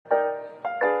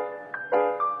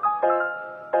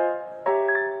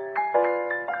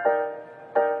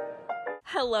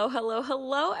Hello, hello,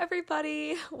 hello,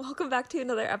 everybody. Welcome back to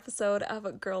another episode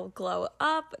of Girl Glow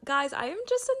Up. Guys, I am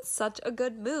just in such a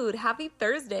good mood. Happy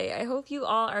Thursday. I hope you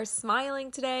all are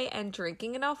smiling today and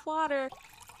drinking enough water.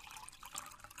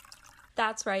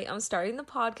 That's right, I'm starting the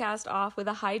podcast off with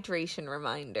a hydration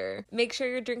reminder. Make sure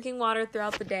you're drinking water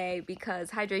throughout the day because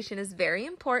hydration is very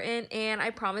important, and I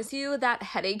promise you that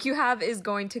headache you have is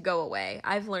going to go away.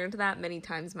 I've learned that many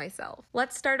times myself.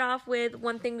 Let's start off with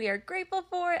one thing we are grateful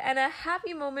for and a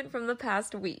happy moment from the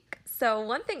past week. So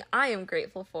one thing I am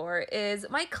grateful for is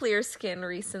my clear skin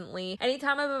recently.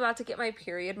 Anytime I'm about to get my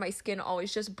period, my skin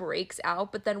always just breaks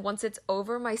out, but then once it's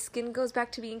over, my skin goes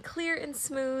back to being clear and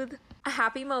smooth. A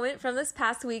happy moment from this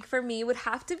past week for me would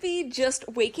have to be just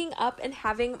waking up and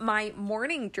having my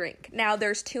morning drink. Now,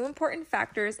 there's two important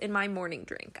factors in my morning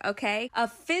drink, okay? A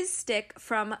fizz stick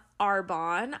from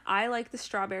Arbonne. I like the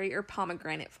strawberry or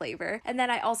pomegranate flavor. And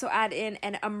then I also add in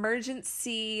an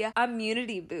emergency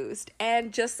immunity boost.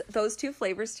 And just those two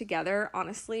flavors together,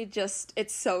 honestly,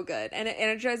 it's so good. And it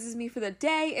energizes me for the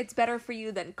day. It's better for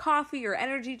you than coffee or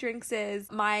energy drinks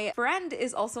is. My friend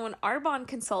is also an Arbonne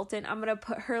consultant. I'm going to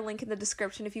put her link in the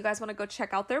description if you guys want to go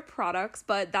check out their products.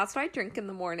 But that's what I drink in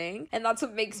the morning. And that's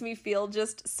what makes me feel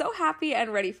just so happy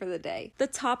and ready for the day. The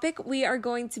topic we are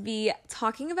going to be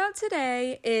talking about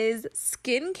today is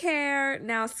skincare.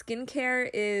 Now, skincare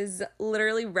is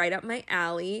literally right up my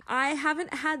alley. I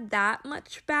haven't had that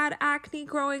much bad acne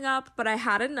growing up, but I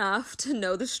had enough to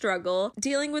know the struggle.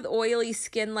 Dealing with oily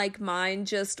skin like mine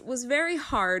just was very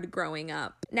hard growing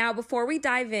up. Now, before we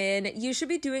dive in, you should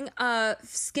be doing a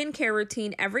skincare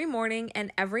routine every morning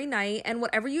and every night, and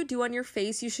whatever you do on your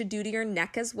face, you should do to your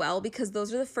neck as well, because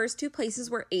those are the first two places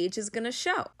where age is going to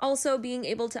show. Also, being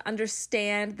able to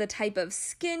understand the type of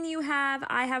skin you have.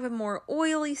 I have a more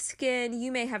oily skin.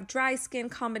 You may have dry skin,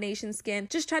 combination skin.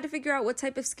 Just try to figure out what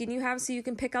type of skin you have so you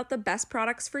can pick out the best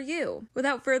products for you.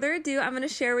 Without further ado, I'm going to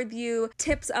share with you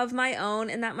tips of my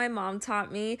own and that my mom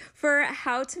taught me for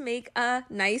how to make a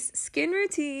nice skin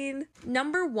routine.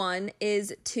 Number one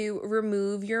is to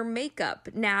remove your makeup.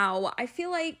 Now, I feel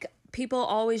like people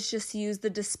always just use the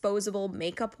disposable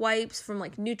makeup wipes from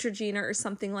like Neutrogena or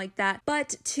something like that.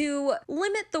 But to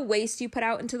limit the waste you put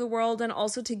out into the world and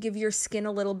also to give your skin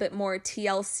a little bit more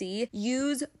TLC,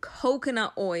 use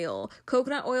coconut oil.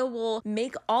 Coconut oil will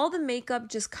make all the makeup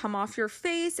just come off your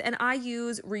face, and I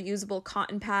use reusable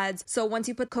cotton pads. So once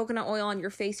you put coconut oil on your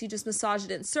face, you just massage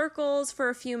it in circles for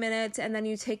a few minutes, and then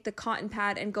you take the cotton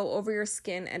pad and go over your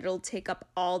skin, and it'll take up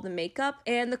all the makeup.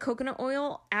 And the coconut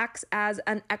oil acts as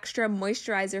an extra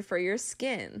moisturizer for your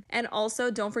skin. And also,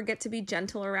 don't forget to be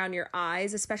gentle around your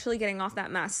eyes, especially getting off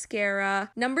that mascara.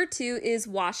 Number two is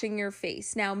washing your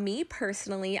face. Now, me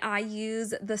personally, I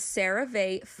use the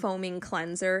CeraVe foaming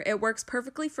cleanser. It works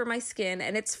perfectly for my skin,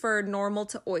 and it's for normal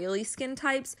to oily skin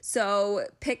types. So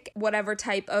pick whatever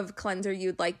type of cleanser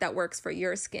you'd like that works for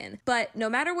your skin. But no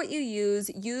matter what you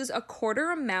use a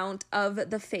quarter amount of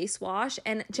the face wash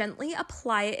and gently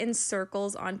apply it in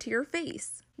circles onto your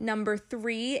face. Number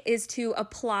three is to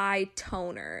apply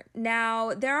toner.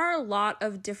 Now, there are a lot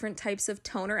of different types of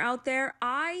toner out there.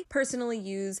 I personally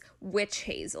use Witch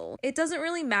Hazel. It doesn't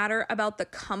really matter about the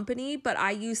company, but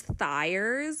I use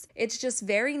Thayers. It's just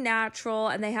very natural,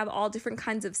 and they have all different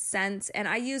kinds of scents, and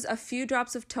I use a few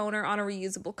drops of toner on a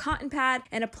reusable cotton pad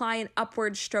and apply in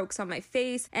upward strokes on my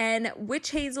face. And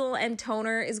Witch Hazel and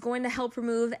toner is going to help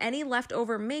remove any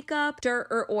leftover makeup, dirt,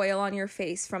 or oil on your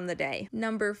face from the day.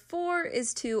 Number four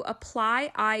is to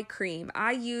apply eye cream.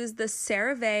 I use the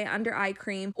CeraVe under eye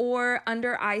cream or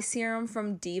under eye serum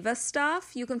from Diva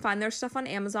Stuff. You can find their stuff on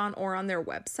Amazon or on their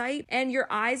website. And your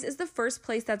eyes is the first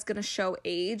place that's going to show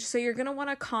age. So you're going to want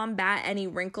to combat any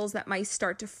wrinkles that might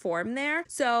start to form there.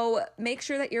 So make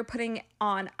sure that you're putting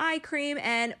on eye cream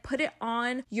and put it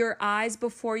on your eyes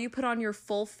before you put on your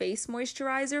full face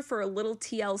moisturizer for a little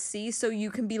TLC so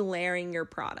you can be layering your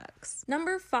products.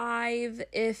 Number five,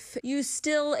 if you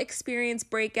still experience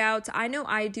breakouts, I know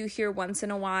I do here once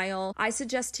in a while, I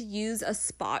suggest to use a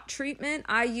spot treatment.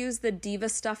 I use the Diva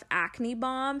Stuff Acne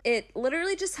Balm. It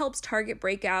literally just helps target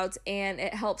breakouts, and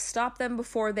it helps stop them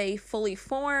before they fully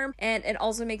form, and it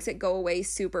also makes it go away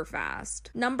super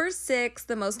fast. Number six,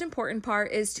 the most important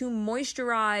part, is to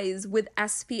moisturize with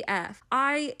SPF.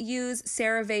 I use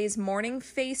CeraVe's Morning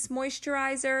Face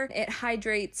Moisturizer. It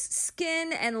hydrates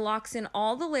skin and locks in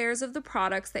all the layers of the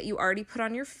products that you already put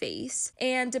on your face.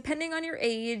 And depending on your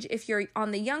age. If you're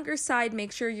on the younger side,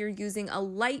 make sure you're using a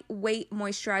lightweight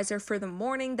moisturizer for the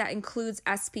morning that includes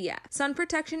SPF. Sun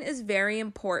protection is very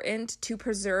important to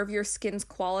preserve your skin's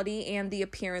quality and the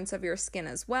appearance of your skin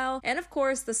as well. And of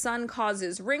course, the sun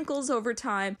causes wrinkles over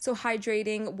time, so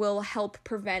hydrating will help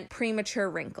prevent premature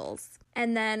wrinkles.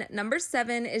 And then number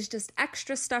 7 is just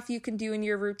extra stuff you can do in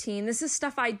your routine. This is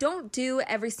stuff I don't do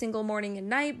every single morning and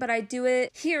night, but I do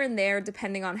it here and there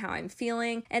depending on how I'm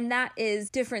feeling. And that is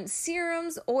different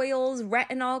serums, oils,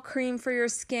 retinol cream for your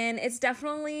skin. It's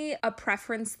definitely a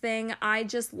preference thing. I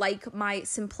just like my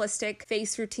simplistic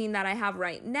face routine that I have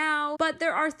right now, but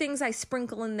there are things I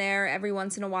sprinkle in there every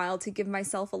once in a while to give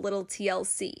myself a little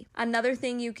TLC. Another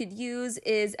thing you could use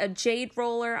is a jade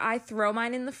roller. I throw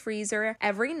mine in the freezer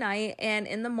every night, and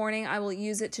in the morning I will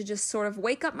use it to just sort of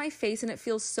wake up my face, and it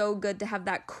feels so good to have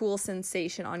that cool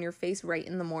sensation on your face right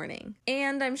in the morning.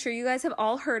 And I'm sure you guys have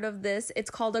all heard of this. It's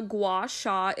called a gua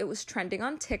sha. It was trending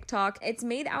on TikTok. It's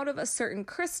made out of a certain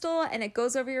crystal, and it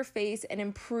goes over your face and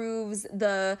improves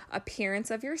the appearance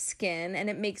of your skin, and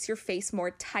it makes your face more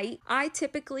tight. I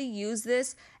typically use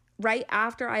this right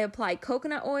after I apply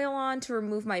coconut oil on to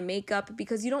remove my makeup,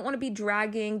 because you don't want to be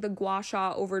dragging the gua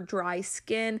sha over dry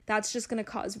skin. That's just going to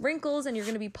cause wrinkles, and you're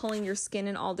going to be pulling your skin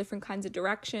in all different kinds of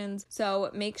directions.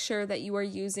 So make sure that you are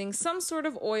using some sort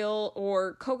of oil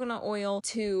or coconut oil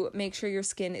to make sure your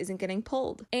skin isn't getting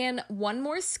pulled. And one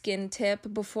more skin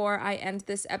tip before I end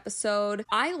this episode.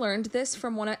 I learned this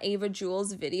from one of Ava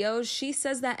Jewel's videos. She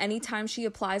says that anytime she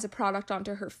applies a product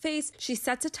onto her face, she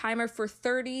sets a timer for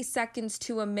 30 seconds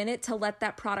to a minute to let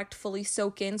that product fully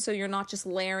soak in, so you're not just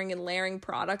layering and layering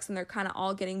products and they're kind of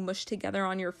all getting mushed together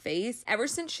on your face. Ever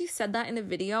since she said that in a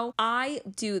video, I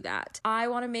do that. I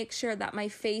want to make sure that my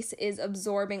face is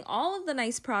absorbing all of the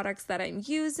nice products that I'm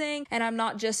using, and I'm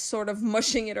not just sort of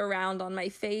mushing it around on my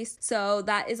face. So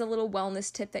that is a little wellness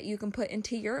tip that you can put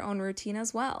into your own routine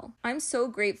as well. I'm so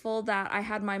grateful that I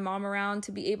had my mom around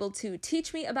to be able to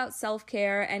teach me about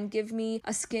self-care and give me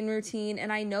a skin routine,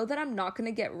 and I know that I'm not going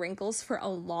to get wrinkles for a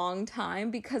long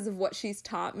time because of what she's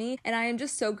taught me, and I am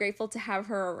just so grateful to have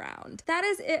her around. That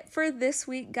is it for this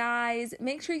week, guys.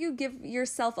 Make sure you give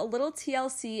yourself a little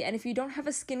TLC, and if you don't have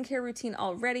a skincare routine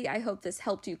already, I hope this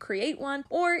helped you create one.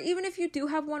 Or even if you do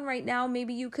have one right now,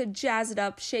 maybe you could jazz it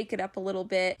up, shake it up a little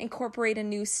bit, incorporate a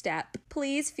new step.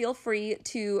 Please feel free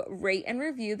to rate and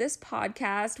review this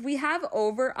podcast. We have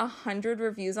over 100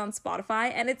 reviews on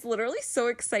Spotify, and it's literally so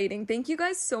exciting. Thank you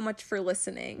guys so much for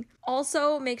listening.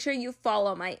 Also, make sure you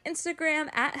follow my Instagram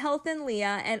at Health and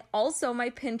Leah, and also my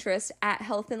Pinterest at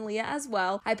Health and Leah as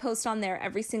well. I post on there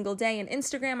every single day, and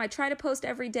Instagram I try to post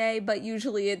every day, but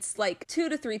usually it's like 2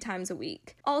 to 3 times a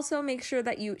week. Also, make sure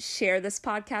that you share this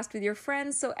podcast with your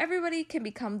friends so everybody can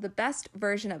become the best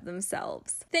version of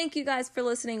themselves. Thank you guys for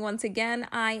listening once again.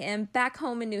 I am back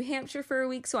home in New Hampshire for a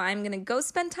week, so I'm gonna go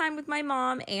spend time with my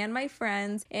mom and my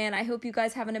friends, and I hope you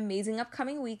guys have an amazing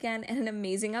upcoming weekend and an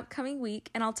amazing upcoming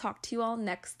week, and I'll talk to you all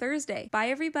next Thursday. Bye,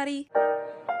 everybody.